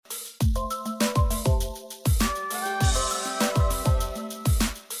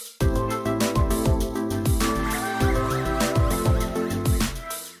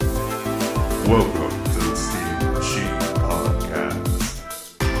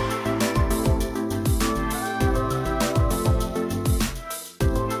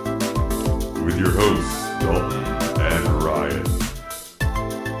your hosts, Dalton and Ryan.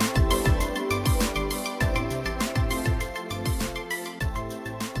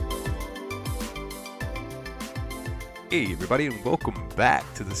 Hey everybody, and welcome back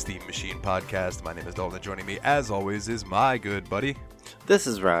to the Steam Machine Podcast. My name is Dalton, and joining me, as always, is my good buddy. This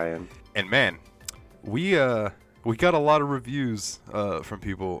is Ryan. And man, we got a lot of reviews from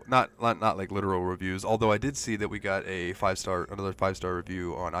people. Not like literal reviews, although I did see that we got another 5-star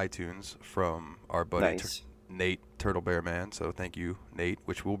review on iTunes from our buddy Nice. Nate Turtle Bear Man. So thank you, Nate,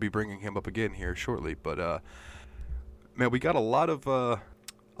 which we'll be bringing him up again here shortly. But man, we got a lot of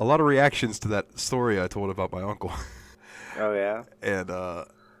reactions to that story I told about my uncle. Oh, yeah? And a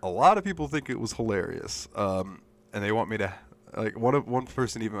lot of people think it was hilarious. And they want me to, like, one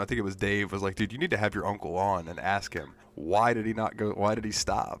person even, I think it was Dave, was like, dude, you need to have your uncle on and ask him, why did he not go, why did he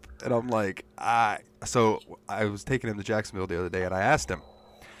stop? And I'm like, so I was taking him to Jacksonville the other day, and I asked him,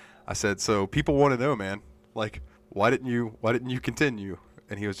 I said, so people want to know, man, like, why didn't you continue?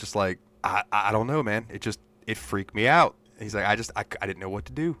 And he was just like, I don't know, man. It freaked me out. And he's like, I didn't know what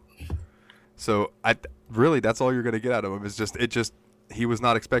to do. So really, that's all you're gonna get out of him. Is just he was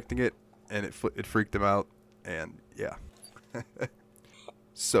not expecting it, and it freaked him out, and yeah.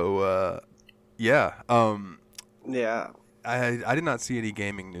 So yeah. Yeah. I did not see any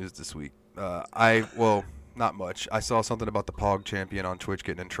gaming news this week. Not much. I saw something about the Pog champion on Twitch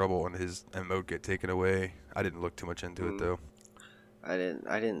getting in trouble and his emote get taken away. I didn't look too much into it though. I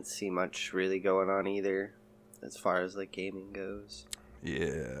didn't see much really going on either, as far as like gaming goes.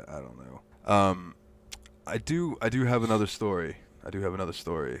 Yeah, I don't know. I do have another story.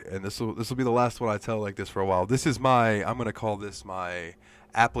 And this will be the last one I tell like this for a while. This is I'm going to call this my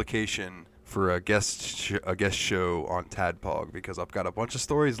application for a guest show on Tadpog, because I've got a bunch of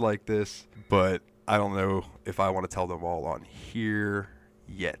stories like this, but I don't know if I want to tell them all on here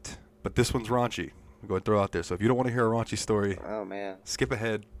yet. But this one's raunchy. I'm going to throw out there. So if you don't want to hear a raunchy story, Oh, man. skip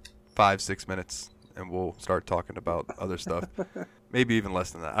ahead 5-6 minutes and we'll start talking about other stuff. Maybe even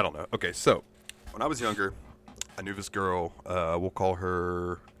less than that. I don't know. Okay, so when I was younger, I knew this girl. We'll call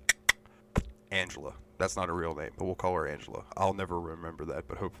her Angela. That's not a real name, but we'll call her Angela. I'll never remember that,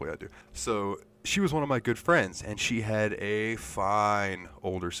 but hopefully I do. So she was one of my good friends, and she had a fine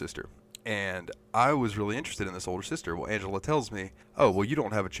older sister. And I was really interested in this older sister. Well, Angela tells me, oh, well, you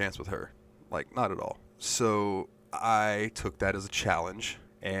don't have a chance with her. Like, not at all. So I took that as a challenge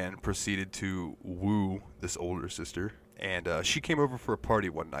and proceeded to woo this older sister. And she came over for a party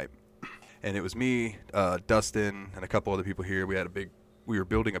one night. And it was me, Dustin, and a couple other people here. We were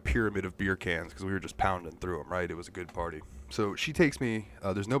building a pyramid of beer cans because we were just pounding through them, right? It was a good party. So she takes me,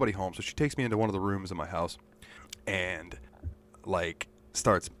 there's nobody home, so she takes me into one of the rooms in my house. And, like,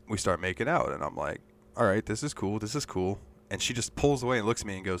 we start making out. And I'm like, all right, this is cool. And she just pulls away and looks at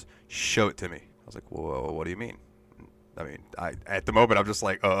me and goes, show it to me. I was like, whoa, what do you mean? I mean, at the moment, I'm just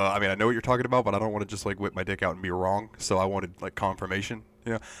like, I know what you're talking about, but I don't want to just, like, whip my dick out and be wrong. So I wanted, like, confirmation,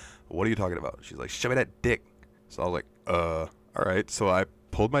 you know? What are you talking about? She's like, show me that dick. So I was like, all right. So I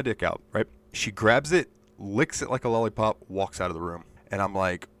pulled my dick out, right? She grabs it, licks it like a lollipop, walks out of the room. And I'm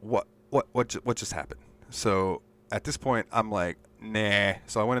like, what just happened? So at this point, I'm like, nah.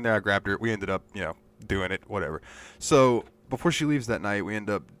 So I went in there, I grabbed her. We ended up, doing it, whatever. So before she leaves that night, we end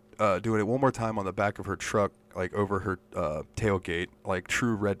up doing it one more time on the back of her truck, like over her tailgate, like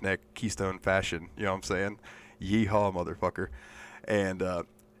true redneck Keystone fashion. You know what I'm saying? Yeehaw, motherfucker. And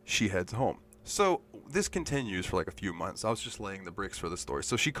she heads home. So this continues for like a few months. I was just laying the bricks for the story.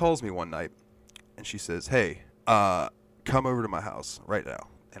 So she calls me one night and she says, hey, come over to my house right now.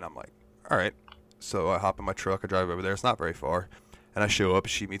 And I'm like, all right. So I hop in my truck. I drive over there. It's not very far. And I show up.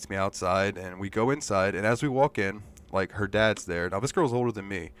 She meets me outside and we go inside. And as we walk in, like her dad's there. Now this girl's older than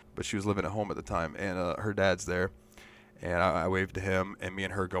me, but she was living at home at the time. And her dad's there. And I waved to him, and me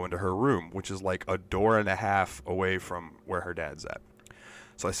and her go into her room, which is like a door and a half away from where her dad's at.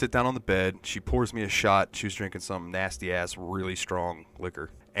 So I sit down on the bed. She pours me a shot. She was drinking some nasty-ass, really strong liquor.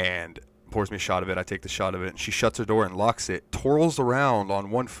 And pours me a shot of it. I take the shot of it. And she shuts her door and locks it, twirls around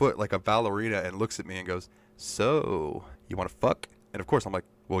on one foot like a ballerina, and looks at me and goes, so, you want to fuck? And, of course, I'm like,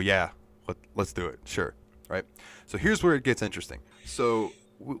 well, yeah, let's do it. Sure. Right? So here's where it gets interesting. So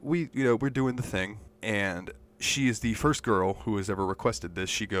we're doing the thing, and she is the first girl who has ever requested this.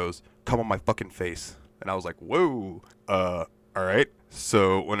 She goes, come on my fucking face. And I was like, whoa, all right.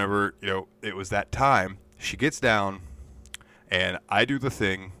 So whenever, it was that time, she gets down and I do the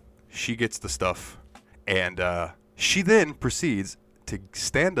thing. She gets the stuff. And she then proceeds to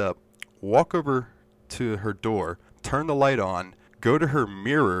stand up, walk over to her door, turn the light on, go to her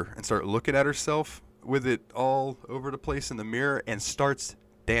mirror and start looking at herself with it all over the place in the mirror and starts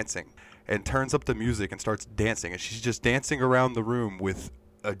dancing. and turns up the music and starts dancing, and she's just dancing around the room with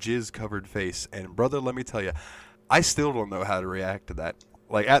a jizz-covered face. And brother, let me tell you, I still don't know how to react to that.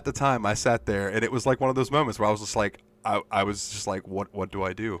 Like, at the time, I sat there, and it was like one of those moments where I was just like, I was just like, what do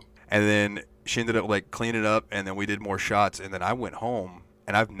I do? And then she ended up like cleaning up, and then we did more shots, and then I went home,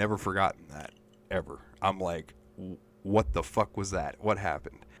 and I've never forgotten that, ever. I'm like, what the fuck was that? What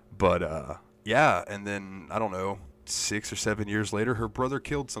happened? But, yeah, and then, I don't know, 6 or 7 years later, her brother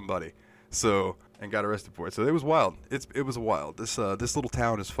killed somebody. So, and got arrested for it. So it was wild. It was wild. This little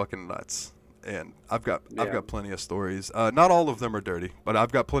town is fucking nuts. And I've got plenty of stories. Not all of them are dirty, but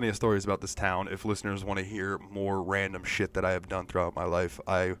I've got plenty of stories about this town. If listeners want to hear more random shit that I have done throughout my life,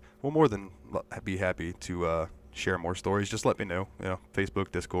 I will more than be happy to share more stories. Just let me know. You know,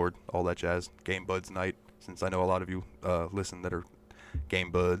 Facebook, Discord, all that jazz. Game Buds night, since I know a lot of you listen that are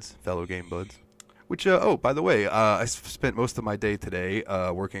Game Buds, fellow Game Buds. Which, oh, by the way, I spent most of my day today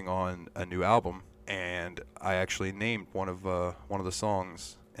working on a new album, and I actually named one of the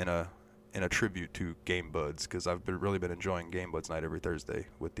songs in a tribute to Game Buds, because I've really been enjoying Game Buds night every Thursday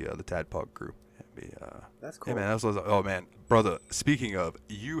with the Tadpog crew. That's cool. Yeah, man, oh man, brother. Speaking of,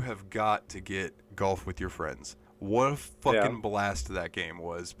 you have got to get Golf with Your Friends. What a fucking blast that game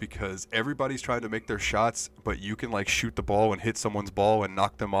was, because everybody's trying to make their shots, but you can like shoot the ball and hit someone's ball and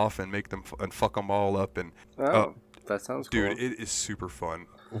knock them off and make them and fuck them all up. And that sounds cool. Dude, it is super fun.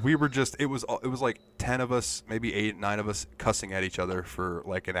 We were just it was like 10 of us, maybe 8, 9 of us cussing at each other for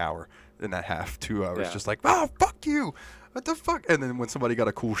like an hour and a half, 2 hours, just like, oh, fuck you, what the fuck. And then when somebody got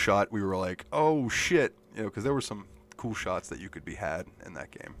a cool shot, we were like, oh shit, you know, because there were some cool shots that you could be had in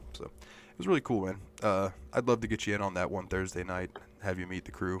that game. So it was really cool, man. I'd love to get you in on that one Thursday night, have you meet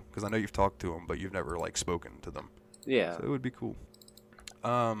the crew, because I know you've talked to them, but you've never like spoken to them. Yeah. So it would be cool.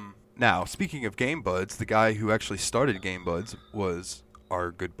 Now, speaking of Game Buds, the guy who actually started Game Buds was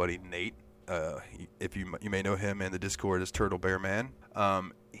our good buddy Nate. If you may know him in the Discord as Turtle Bear Man.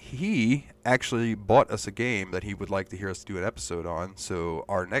 He actually bought us a game that he would like to hear us do an episode on. So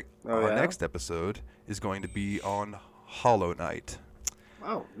our next episode is going to be on Hollow Knight.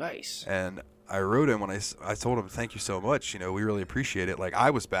 Oh, nice. And I wrote him when I told him, thank you so much. You know, we really appreciate it. Like,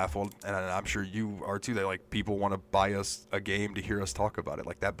 I was baffled, and I'm sure you are too, that like people want to buy us a game to hear us talk about it.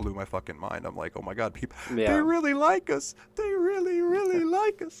 Like, that blew my fucking mind. I'm like, oh my God, people, they really like us. They really, really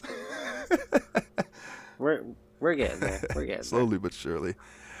like us. We're getting there. We're getting slowly but surely.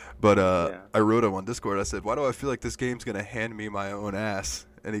 But I wrote him on Discord. I said, why do I feel like this game's gonna hand me my own ass?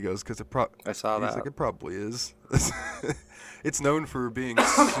 And he goes, because I saw that. He's like, it probably is. It's known for being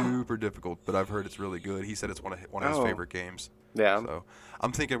super difficult, but I've heard it's really good. He said it's one of his favorite games. Yeah. So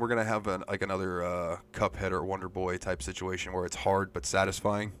I'm thinking we're gonna have another Cuphead or Wonder Boy type situation where it's hard but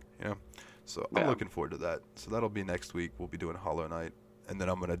satisfying. You know. So I'm looking forward to that. So that'll be next week. We'll be doing Hollow Knight, and then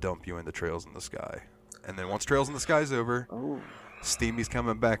I'm gonna dump you into Trails in the Sky. And then once Trails in the Sky's over, Steamy's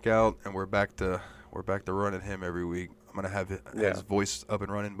coming back out, and we're back to running him every week. I'm gonna have his voice up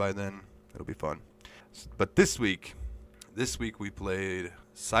and running by then. It'll be fun. But this week we played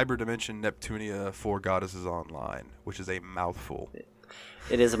Cyberdimension Neptunia 4 Goddesses Online, which is a mouthful.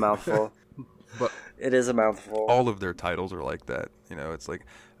 It is a mouthful. But it is a mouthful. All of their titles are like that. You know, it's like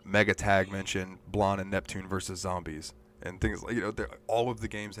Mega Tag Mention, Blonde and Neptune versus Zombies, and things like, you know, all of the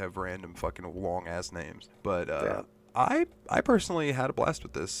games have random fucking long ass names. But I personally had a blast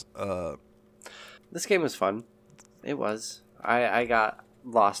with this. This game was fun. It was. I got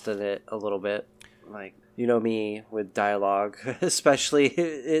lost in it a little bit. Like, you know me with dialogue, especially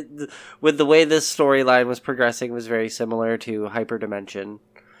with the way this storyline was progressing, was very similar to Hyperdimension.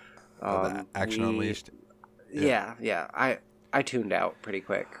 Action Unleashed. Yeah. I tuned out pretty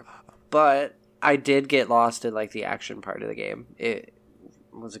quick, but I did get lost in like the action part of the game. It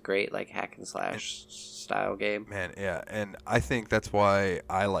was a great like hack and slash style game. Man, yeah, and I think that's why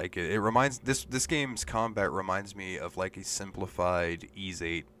I like it. It reminds this game's combat reminds me of like a simplified Ys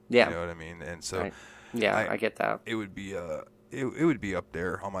 8. Yeah, you know what I mean. And so, I get that. It would be it would be up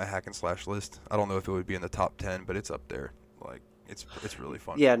there on my hack and slash list. I don't know if it would be in the top 10, but it's up there. Like it's really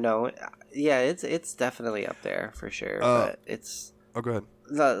fun. Yeah, no, yeah, it's definitely up there for sure. But it's go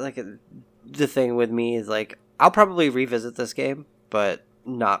ahead. The thing with me is like I'll probably revisit this game, but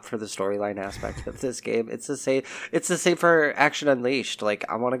not for the storyline aspect of this game. It's the same for Action Unleashed. Like,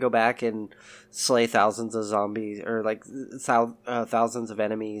 I want to go back and slay thousands of zombies or like thousands of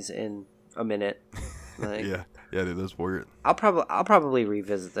enemies in a minute. Like, yeah, dude, that's weird. I'll probably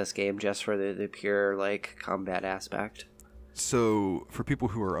revisit this game just for the pure like combat aspect. So, for people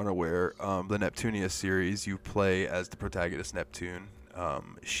who are unaware, the Neptunia series, you play as the protagonist Neptune.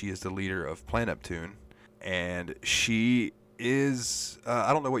 She is the leader of Planet Neptune, and she is,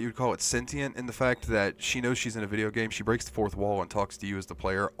 I don't know what you'd call it, sentient in the fact that she knows she's in a video game. She breaks the fourth wall and talks to you as the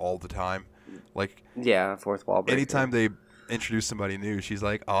player all the time. Like, yeah, fourth wall breaker. anytime they introduce somebody new, she's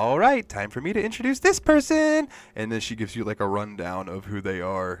like, all right, time for me to introduce this person. And then she gives you like a rundown of who they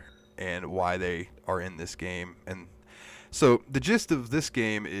are and why they are in this game. And so the gist of this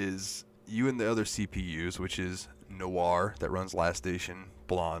game is you and the other CPUs, which is Noir, that runs Last Station,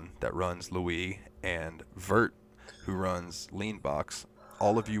 Blonde, that runs Louis, and Vert, who runs Leanbox.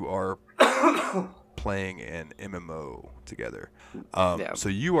 All of you are playing an MMO together. So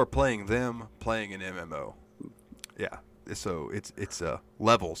you are playing them playing an MMO. Yeah. So it's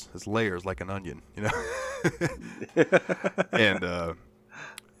levels, it's layers like an onion, you know. And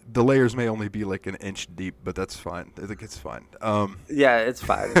the layers may only be like an inch deep, but that's fine. I think it's fine. Yeah, it's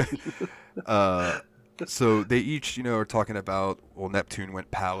fine. So they each, are talking about, well, Neptune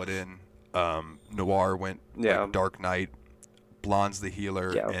went Paladin, Noir went like Dark Knight, Blonde's the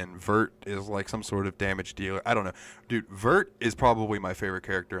healer, and Vert is like some sort of damage dealer. I don't know. Dude, Vert is probably my favorite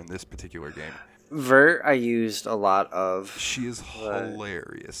character in this particular game. Vert, I used a lot of. She is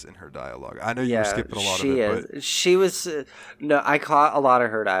hilarious in her dialogue. I know you were skipping a lot of it, but she was. No, I caught a lot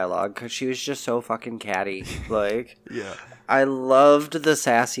of her dialogue because she was just so fucking catty. Like, yeah, I loved the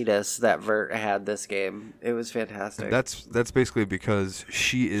sassiness that Vert had this game. It was fantastic. And that's basically because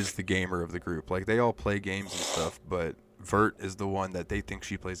she is the gamer of the group. Like, they all play games and stuff, but Vert is the one that they think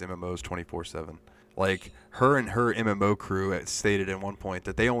she plays MMOs 24/7. Like, her and her MMO crew stated at one point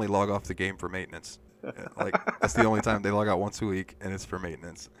that they only log off the game for maintenance. Like, that's the only time they log out once a week, and it's for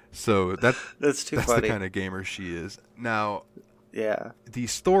maintenance. So that's funny. The kind of gamer she is. Now, the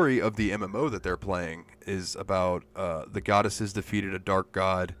story of the MMO that they're playing is about the goddesses defeated a dark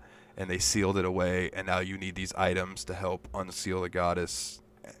god, and they sealed it away, and now you need these items to help unseal the goddess.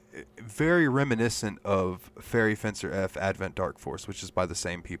 Very reminiscent of Fairy Fencer F Advent Dark Force, which is by the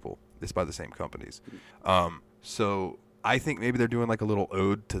same people. It's by the same companies. So I think maybe they're doing like a little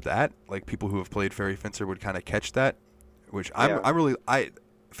ode to that. Like, people who have played Fairy Fencer would kind of catch that, which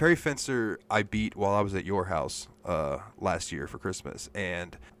Fairy Fencer I beat while I was at your house last year for Christmas,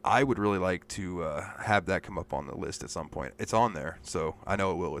 and I would really like to have that come up on the list at some point. It's on there, so I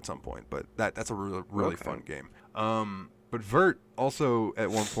know it will at some point, but that's a really fun game. But Vert also at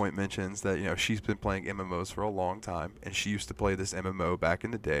one point mentions that, she's been playing MMOs for a long time, and she used to play this MMO back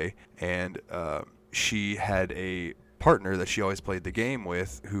in the day, and she had a partner that she always played the game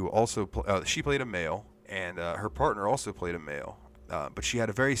with who also she played a male, and her partner also played a male. But she had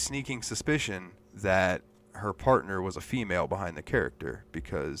a very sneaking suspicion that her partner was a female behind the character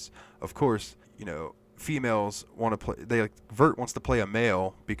because, of course, females want to play. Vert wants to play a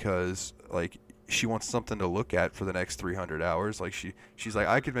male because, like, she wants something to look at for the next 300 hours. Like, she's like,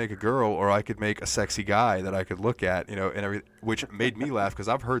 I could make a girl or I could make a sexy guy that I could look at, and everything, which made me laugh because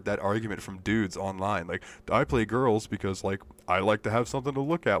I've heard that argument from dudes online. Like, I play girls because, like, I like to have something to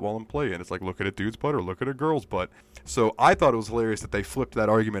look at while I'm playing. It's like, look at a dude's butt or look at a girl's butt. So I thought it was hilarious that they flipped that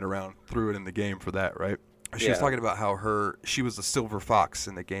argument around, threw it in the game for that, right? She was talking about how she was a silver fox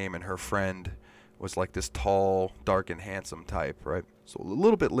in the game, and her friend was like this tall, dark, and handsome type, right? So a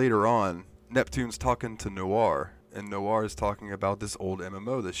little bit later on, Neptune's talking to Noir, and Noir is talking about this old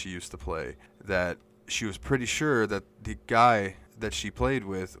MMO that she used to play, that she was pretty sure that the guy that she played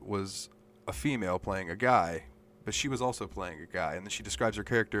with was a female playing a guy, but she was also playing a guy. And then she describes her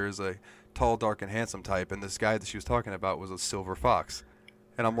character as a tall, dark, and handsome type, and this guy that she was talking about was a silver fox.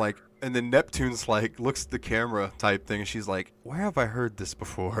 And I'm like, and then Neptune's like, looks at the camera type thing, and she's like, where have I heard this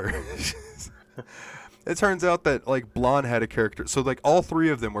before? It turns out that, like, Blonde had a character. So, like, all three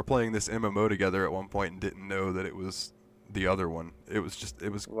of them were playing this MMO together at one point and didn't know that it was the other one. It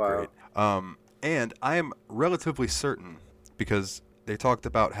was great. And I am relatively certain, because they talked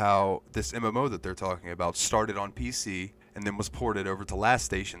about how this MMO that they're talking about started on PC and then was ported over to Last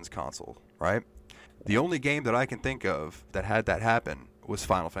Station's console, right? The only game that I can think of that had that happen was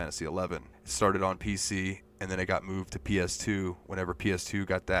Final Fantasy XI. It started on PC, and then it got moved to PS2 whenever PS2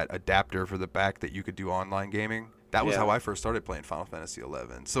 got that adapter for the back that you could do online gaming. That was how I first started playing Final Fantasy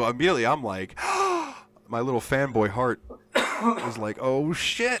XI. So immediately I'm like, my little fanboy heart was like, oh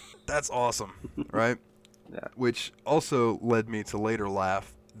shit, that's awesome, right? Yeah. Which also led me to later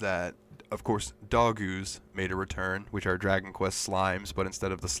laugh that, of course, Dogoos made a return, which are Dragon Quest slimes, but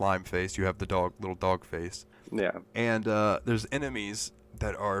instead of the slime face, you have the little dog face. Yeah. And there's enemies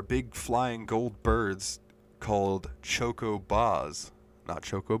that are big flying gold birds called Chocobas. Not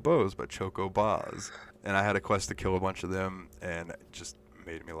Chocobos, but Chocobas. And I had a quest to kill a bunch of them, and it just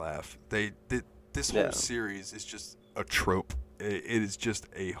made me laugh. This whole series is just a trope. It is just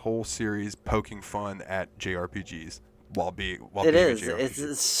a whole series poking fun at JRPGs. while being a is.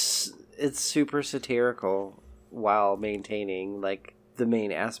 JRPG. It's super satirical while maintaining like the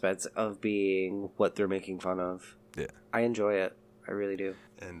main aspects of being what they're making fun of. Yeah, I enjoy it. I really do.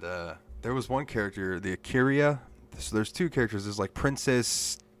 and there was one character, the Akiria. So there's two characters. There's like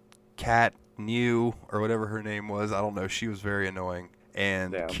Princess Cat New or whatever her name was. I don't know. She was very annoying.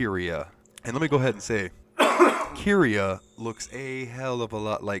 And Yeah. Kiria. And let me go ahead and say, Kiria looks a hell of a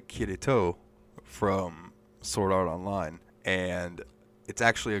lot like Kirito from Sword Art Online. And it's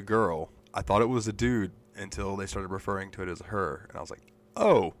actually a girl. I thought it was a dude until they started referring to it as her. And I was like,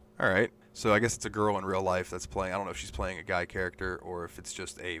 oh, all right. So I guess it's a girl in real life that's playing. I don't know if she's playing a guy character or if it's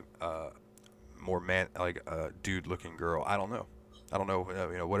just a more like a dude-looking girl. I don't know.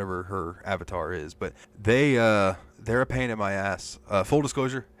 Whatever her avatar is. But they're a pain in my ass. Full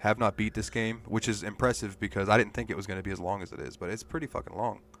disclosure, have not beat this game, which is impressive because I didn't think it was going to be as long as it is, but it's pretty fucking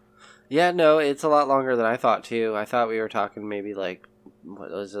long. Yeah, no, it's a lot longer than I thought too. I thought we were talking maybe like,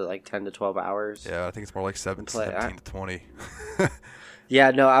 what was it, like 10 to 12 hours? Yeah, I think it's more like 17 to 20.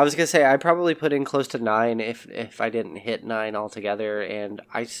 Yeah, no, I was gonna say I probably put in close to 9 if I didn't hit 9 altogether, and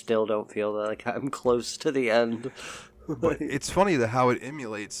I still don't feel like I'm close to the end. But it's funny how it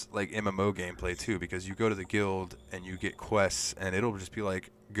emulates like MMO gameplay too, because you go to the guild and you get quests, and it'll just be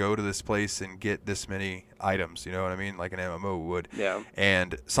like, go to this place and get this many items. You know what I mean? Like an MMO would. Yeah.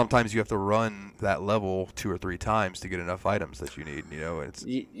 And sometimes you have to run that level 2 or 3 times to get enough items that you need. You know, it's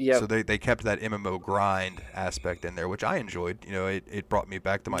yeah. So they kept that MMO grind aspect in there, which I enjoyed. You know, it brought me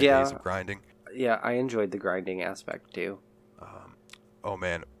back to my days of grinding. Yeah, I enjoyed the grinding aspect too. Oh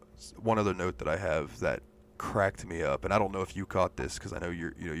man, one other note that I have that cracked me up, and I don't know if you caught this because I know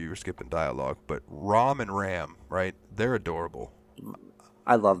you were skipping dialogue, but Rom and Ram, right? They're adorable.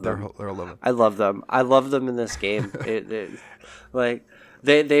 I love them. They're lovely. I love them. I love them in this game. Like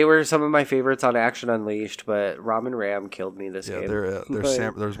they were some of my favorites on Action Unleashed, but Ram and Ram killed me this game.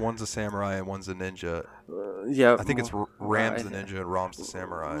 There's one's a samurai and one's a ninja. Yeah, I think it's Ram's the ninja and Ram's the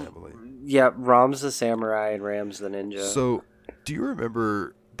samurai, I believe. Yeah, Ram's the samurai and Ram's the ninja. So, do you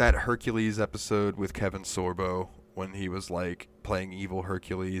remember that Hercules episode with Kevin Sorbo when he was like playing evil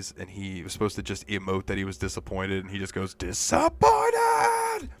Hercules and he was supposed to just emote that he was disappointed and he just goes,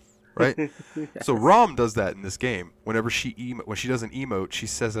 disappointed, right? Yes. So Rom does that in this game. Whenever when she does an emote, she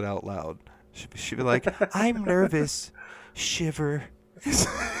says it out loud. She'd be like, I'm nervous, shiver.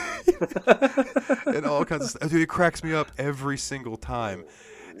 And all kinds of stuff. Dude, it cracks me up every single time.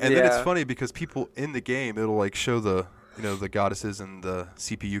 And then it's funny because people in the game, it'll like show the goddesses and the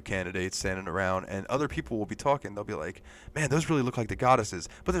CPU candidates standing around, and other people will be talking. They'll be like, man, those really look like the goddesses.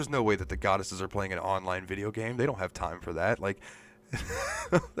 But there's no way that the goddesses are playing an online video game. They don't have time for that. Like,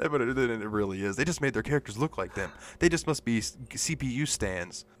 but it really is. They just made their characters look like them. They just must be CPU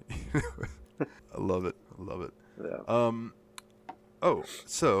stands. I love it. Yeah.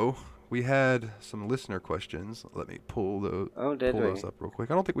 So we had some listener questions. Let me pull those up real quick.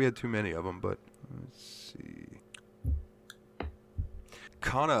 I don't think we had too many of them, but let's see.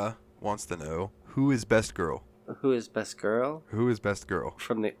 Kana wants to know, who is best girl? Who is best girl? Who is best girl?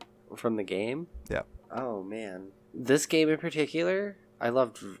 From the game? Yeah. Oh, man. This game in particular, I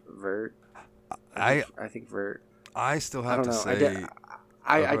loved Vert. I think Vert. I still have to say...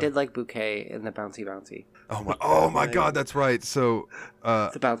 I did like Bouquet in the Bouncy. Oh my God, that's right. So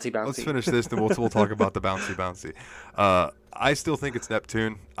the Bouncy. Let's finish this, then we'll talk about the Bouncy. I still think it's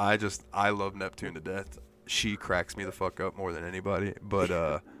Neptune. I love Neptune to death. She cracks me the fuck up more than anybody.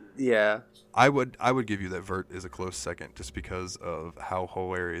 But yeah, I would give you that Vert is a close second just because of how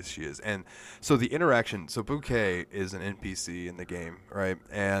hilarious she is. And so the interaction. So Bouquet is an NPC in the game, right?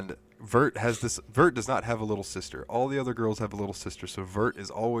 And Vert does not have a little sister. All the other girls have a little sister, so Vert is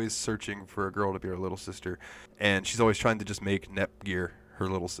always searching for a girl to be her little sister, and she's always trying to just make Nepgear her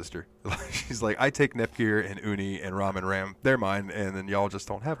little sister. She's like, I take Nepgear and Uni and Ram, they're mine, and then y'all just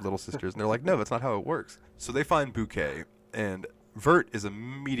don't have little sisters. And they're like, no, that's not how it works. So they find Bouquet, and Vert is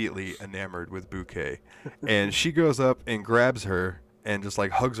immediately enamored with Bouquet, and she goes up and grabs her and just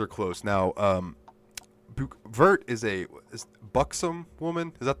like hugs her close. Now, Vert is a buxom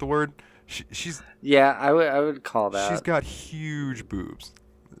woman. Is that the word? She's I would call that. She's got huge boobs,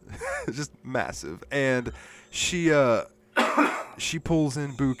 just massive, and she pulls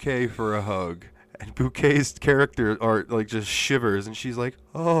in Bouquet for a hug, and Bouquet's character just shivers, and she's like,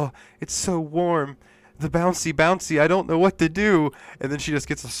 "Oh, it's so warm. The bouncy, I don't know what to do." And then she just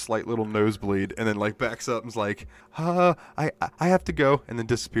gets a slight little nosebleed and then like backs up and's like, I have to go, and then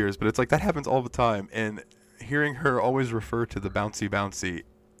disappears. But it's like that happens all the time, and hearing her always refer to the bouncy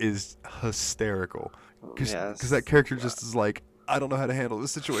is hysterical because that character just is like, I don't know how to handle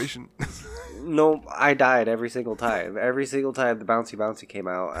this situation. No, I died every single time. Every single time the bouncy bouncy came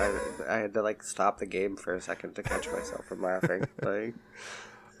out, I had to like stop the game for a second to catch myself from laughing. Like,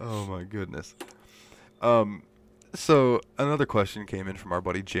 Oh my goodness. So another question came in from our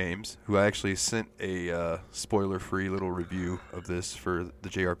buddy James, who actually sent a spoiler-free little review of this for the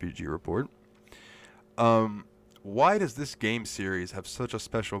JRPG report. Why does this game series have such a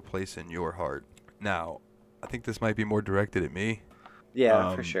special place in your heart? Now, I think this might be more directed at me.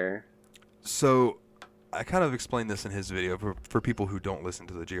 yeah, for sure. So, I kind of explained this in his video for people who don't listen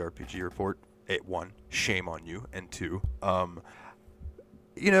to the JRPG report. One, shame on you, and two,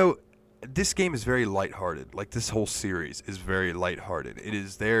 this game is very lighthearted. Like, this whole series is very lighthearted. It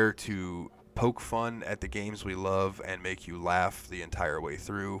is there to poke fun at the games we love and make you laugh the entire way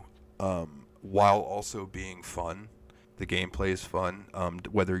through, while also being fun. The gameplay is fun,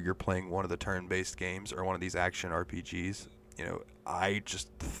 whether you're playing one of the turn-based games or one of these action RPGs. I just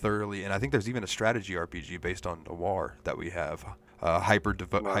thoroughly, and I think there's even a strategy RPG based on Noir that we have, Hyper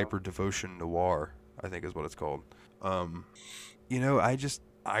Devotion Noir, I think is what it's called.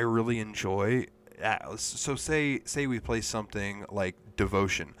 I really enjoy. So say we play something like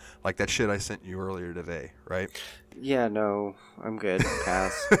Devotion, like that shit I sent you earlier today, right? Yeah, no, I'm good.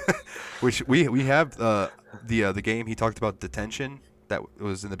 Pass. Which we have the game he talked about, Detention, that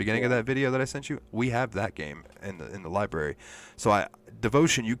was in the beginning of that video that I sent you. We have that game in the library. So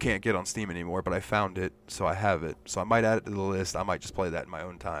Devotion you can't get on Steam anymore, but I found it, so I have it. So I might add it to the list. I might just play that in my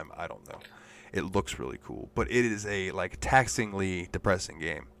own time. I don't know. It looks really cool, but it is a taxingly depressing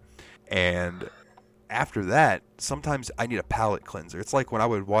game. And after that, sometimes I need a palate cleanser. It's like when I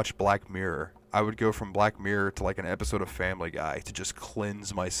would watch Black Mirror. I would go from Black Mirror to like an episode of Family Guy to just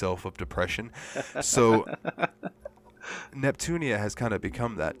cleanse myself of depression. So Neptunia has kind of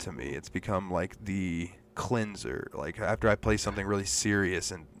become that to me. It's become like the cleanser. Like after I play something really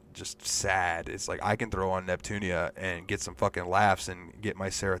serious and just sad, it's like I can throw on Neptunia and get some fucking laughs and get my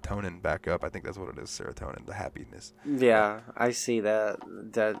serotonin back up. I think that's what it is, serotonin, the happiness. Yeah, I see that.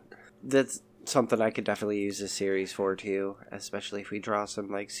 That's something I could definitely use this series for too, especially if we draw some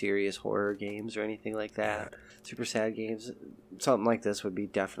like serious horror games or anything like that. Super sad games. Something like this would be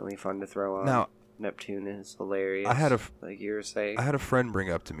definitely fun to throw on. Now, Neptune is hilarious. Like you were saying. I had a friend bring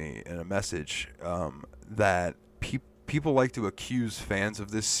up to me in a message that people like to accuse fans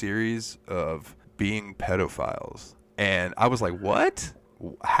of this series of being pedophiles, and I was like, "What?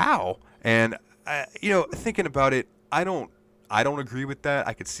 How?" And thinking about it, I don't agree with that.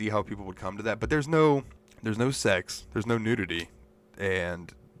 I could see how people would come to that, but there's no sex, there's no nudity,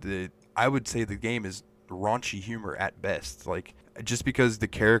 and I would say the game is raunchy humor at best. Like, just because the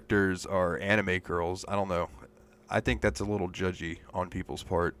characters are anime girls, I don't know. I think that's a little judgy on people's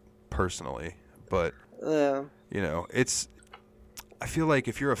part, personally. But I feel like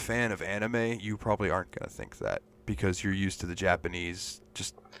if you're a fan of anime, you probably aren't gonna think that because you're used to the Japanese,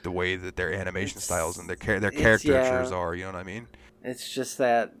 just the way that their animation styles and their caricatures are. You know what I mean? It's just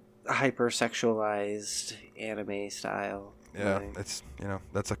that hypersexualized anime style. Yeah, it's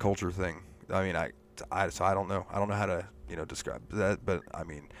that's a culture thing. I mean, so I don't know. I don't know how to describe that, but I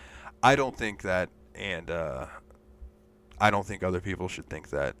mean, I don't think that, and I don't think other people should think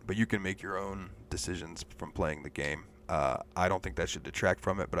that. But you can make your own decisions from playing the game. I don't think that should detract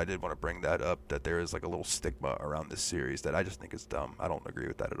from it, but I did want to bring that up, that there is like a little stigma around this series that I just think is dumb. I don't agree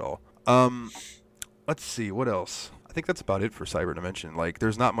with that at all. Let's see, what else? I think that's about it for Cyberdimension. Like,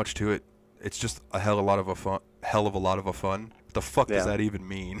 there's not much to it. It's just a hell of a lot of a fun. What the fuck does that even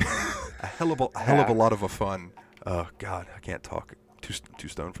mean? a hell of a lot of a fun. Oh God, I can't talk. Too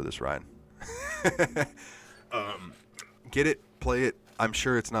stoned for this ride. Get it, play it. I'm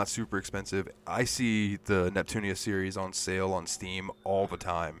sure it's not super expensive. I see the Neptunia series on sale on Steam all the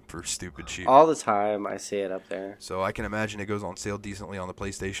time for stupid cheap. All the time, I see it up there. So I can imagine it goes on sale decently on the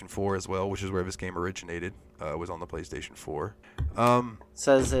PlayStation 4 as well, which is where this game originated. Was on the PlayStation 4.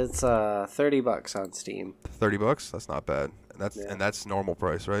 Says it's $30 on Steam. $30? That's not bad. And that's normal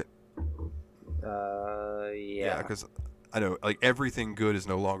price, right? Yeah. Yeah, because I know like everything good is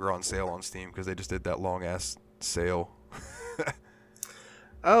no longer on sale on Steam because they just did that long ass sale.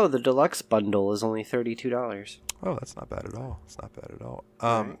 Oh, the deluxe bundle is only $32. Oh, that's not bad at all. It's not bad at all.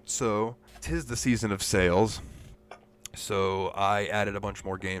 Right. So, 'tis the season of sales. So, I added a bunch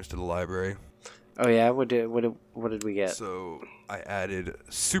more games to the library. Oh, yeah? What did we get? So, I added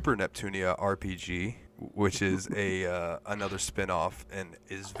Super Neptunia RPG, which is another spin-off and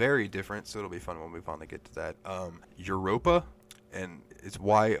is very different, so it'll be fun when we finally get to that. Europa, and it's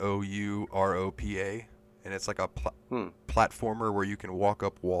Youropa. And it's like a platformer where you can walk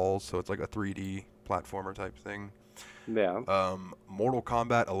up walls, so it's like a 3D platformer type thing. Yeah. Mortal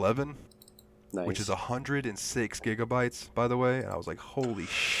Kombat 11, Nice. which is 106 gigabytes, by the way. And I was like, holy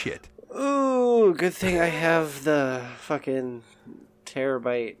shit. Ooh, good thing I have the fucking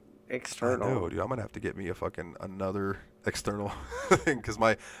terabyte external. I know, dude. I'm gonna have to get me a fucking another external thing because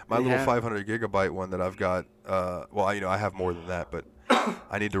my little 500 gigabyte one that I've got. Well, I have more than that, but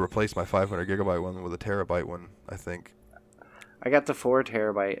I need to replace my 500 gigabyte one with a terabyte one. I think. I got the 4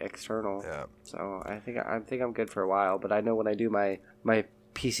 terabyte external. Yeah. So I think I'm good for a while. But I know when I do my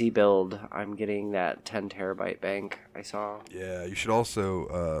PC build, I'm getting that 10 terabyte bank I saw. Yeah, you should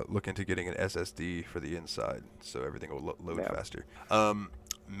also look into getting an SSD for the inside, so everything will load faster.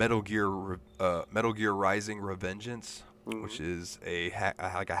 Metal Gear Rising: Revengeance, which is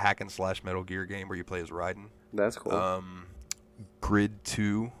like a hack and slash Metal Gear game where you play as Raiden. That's cool. Grid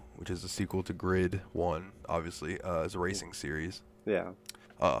 2, which is a sequel to Grid 1, obviously, is a racing series. Yeah.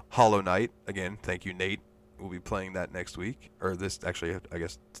 Hollow Knight, again, thank you, Nate. We'll be playing that next week, or this actually, I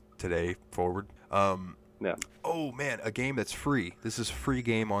guess today forward. Yeah. Oh man, a game that's free. This is a free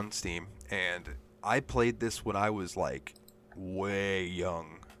game on Steam, and I played this when I was like way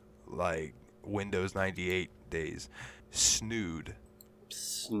young, like Windows 98 days. Snood.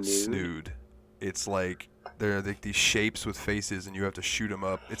 It's like they're like these shapes with faces, and you have to shoot them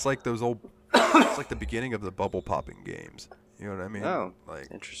up. It's like those old. It's like the beginning of the bubble popping games. You know what I mean? Oh,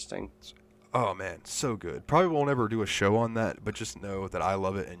 like interesting. Oh man, so good. Probably won't ever do a show on that, but just know that I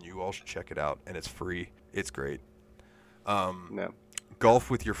love it and you all should check it out. And it's free. It's great. No. Golf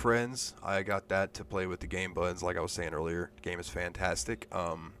with your friends. I got that to play with the Game Buds, like I was saying earlier. The game is fantastic.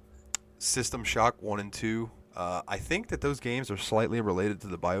 System Shock 1 and 2. I think that those games are slightly related to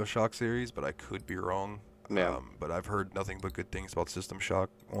the BioShock series, but I could be wrong. Yeah. But I've heard nothing but good things about System Shock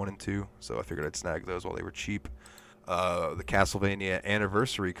 1 and 2, so I figured I'd snag those while they were cheap. The Castlevania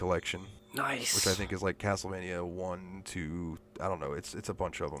Anniversary Collection. Nice. Which I think is like Castlevania 1, 2, I don't know. It's a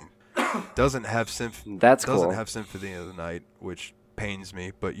bunch of them. Doesn't have cool. have Symphony of the Night, which pains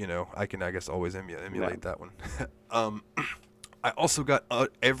me, but I can guess always emulate that one. I also got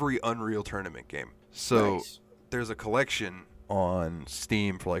every Unreal Tournament game. So there's a collection on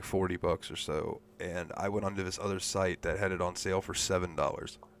Steam for like $40 or so, and I went onto this other site that had it on sale for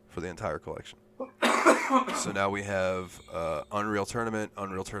 $7 for the entire collection. So now we have Unreal Tournament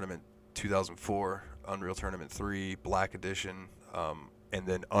 2004, Unreal Tournament 3, Black Edition, and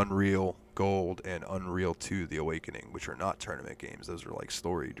then Unreal Gold and Unreal 2 The Awakening, which are not tournament games. Those are like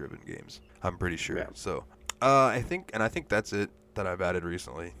story-driven games, I'm pretty sure. Yeah. So I think that's it that I've added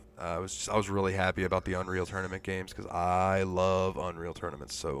recently. I was really happy about the Unreal Tournament games because I love Unreal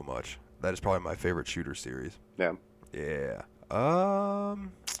Tournament so much. That is probably my favorite shooter series. Yeah. Yeah.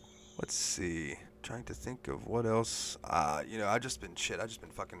 Let's see. Trying to think of what else. I've just been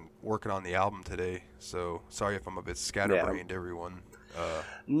fucking working on the album today. So sorry if I'm a bit scatterbrained, everyone.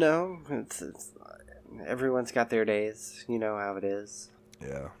 No, it's everyone's got their days. You know how it is.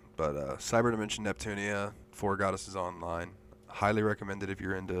 Yeah, but Cyberdimension Neptunia, 4 Goddesses Online. Highly recommended if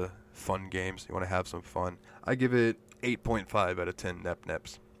you're into fun games. You want to have some fun. I give it 8.5 out of 10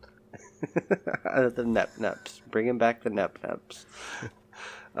 Nep-Neps. Out of the Nep-Neps. Bringing back the Nep-Neps.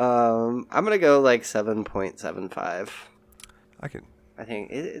 I'm gonna go like 7.75. I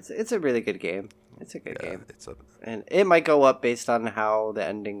think it's a really good game. It's a good game. It's and it might go up based on how the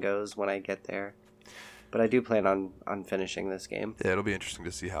ending goes when I get there. But I do plan on finishing this game. Yeah, it'll be interesting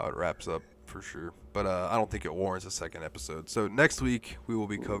to see how it wraps up for sure. But I don't think it warrants a second episode. So next week we will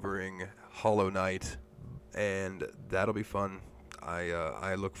be covering Hollow Knight, and that'll be fun.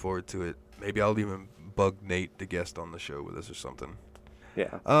 I look forward to it. Maybe I'll even bug Nate to guest on the show with us or something.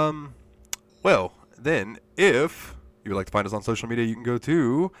 Yeah. Well, then, if you would like to find us on social media, you can go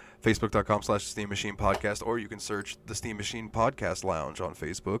to facebook.com/Steam Machine Podcast, or you can search the Steam Machine Podcast Lounge on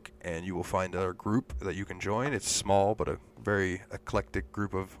Facebook, and you will find our group that you can join. It's small, but a very eclectic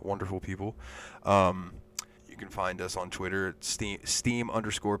group of wonderful people. You can find us on Twitter at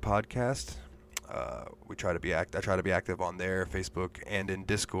Steam_podcast. I try to be active on there, Facebook, and in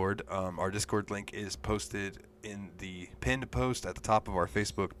Discord. Our Discord link is posted in the pinned post at the top of our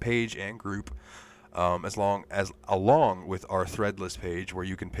Facebook page and group, along with our Threadless page, where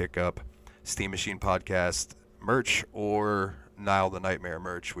you can pick up Steam Machine Podcast merch or Nile the Nightmare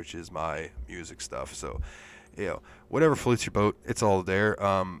merch, which is my music stuff. So, whatever floats your boat, it's all there.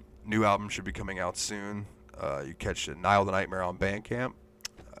 New album should be coming out soon. You catch Nile the Nightmare on Bandcamp,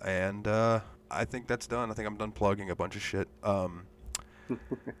 and I think that's done. I think I'm done plugging a bunch of shit.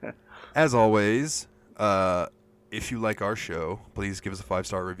 As always, if you like our show, please give us a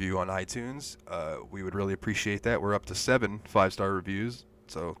 5-star review on iTunes. We would really appreciate that. We're up to 7 5-star reviews,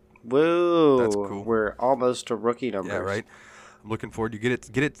 so woo! that's cool. We're almost to rookie numbers. Yeah, right. I'm looking forward to get it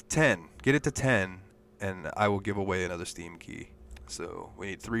to 10. Get it to 10, and I will give away another Steam key. So we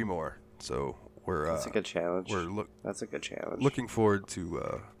need 3 more. So we're That's a good challenge. That's a good challenge. Looking forward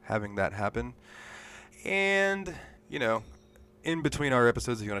to having that happen. And, you know, in between our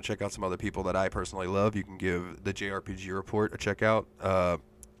episodes, if you want to check out some other people that I personally love, you can give the JRPG Report a check out.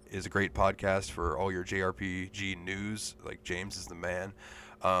 Is a great podcast for all your JRPG news. Like, James is the man.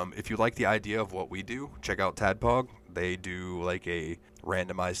 If you like the idea of what we do, check out Tadpog. They do like a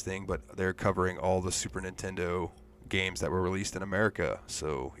randomized thing, but they're covering all the Super Nintendo games that were released in America.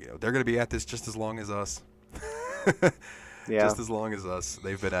 So, you know, they're going to be at this just as long as us. Yeah. Just as long as us.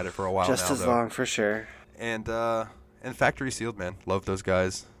 They've been at it for a while now. Just as long, for sure. And Factory Sealed, man. Love those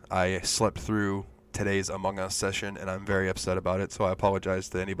guys. I slept through today's Among Us session, and I'm very upset about it, so I apologize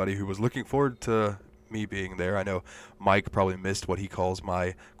to anybody who was looking forward to me being there. I know Mike probably missed what he calls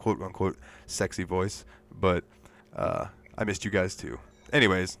my quote-unquote sexy voice, but I missed you guys too.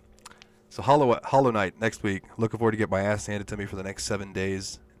 Anyways, so Hollow Knight next week. Looking forward to get my ass handed to me for the next 7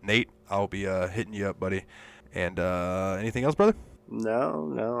 days. Nate, I'll be hitting you up, buddy. And anything else, brother?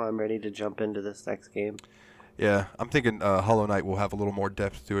 No, I'm ready to jump into this next game. Yeah, I'm thinking Hollow Knight will have a little more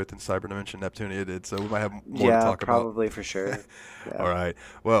depth to it than Cyberdimension Neptunia did, so we might have more to talk about. Yeah, probably for sure. Yeah. All right.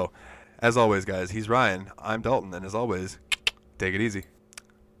 Well, as always, guys, he's Ryan. I'm Dalton, and as always, take it easy.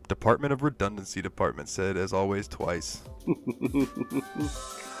 Department of Redundancy Department said, as always, twice.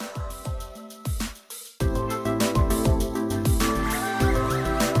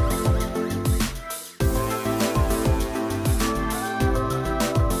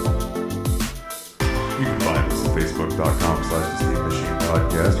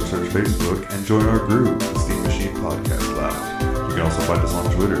 Facebook.com/TheSteamMachinePodcast or search Facebook and join our group, the Steam Machine Podcast Lounge. You can also find us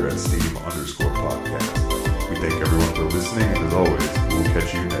on Twitter at Steam_Podcast. We thank everyone for listening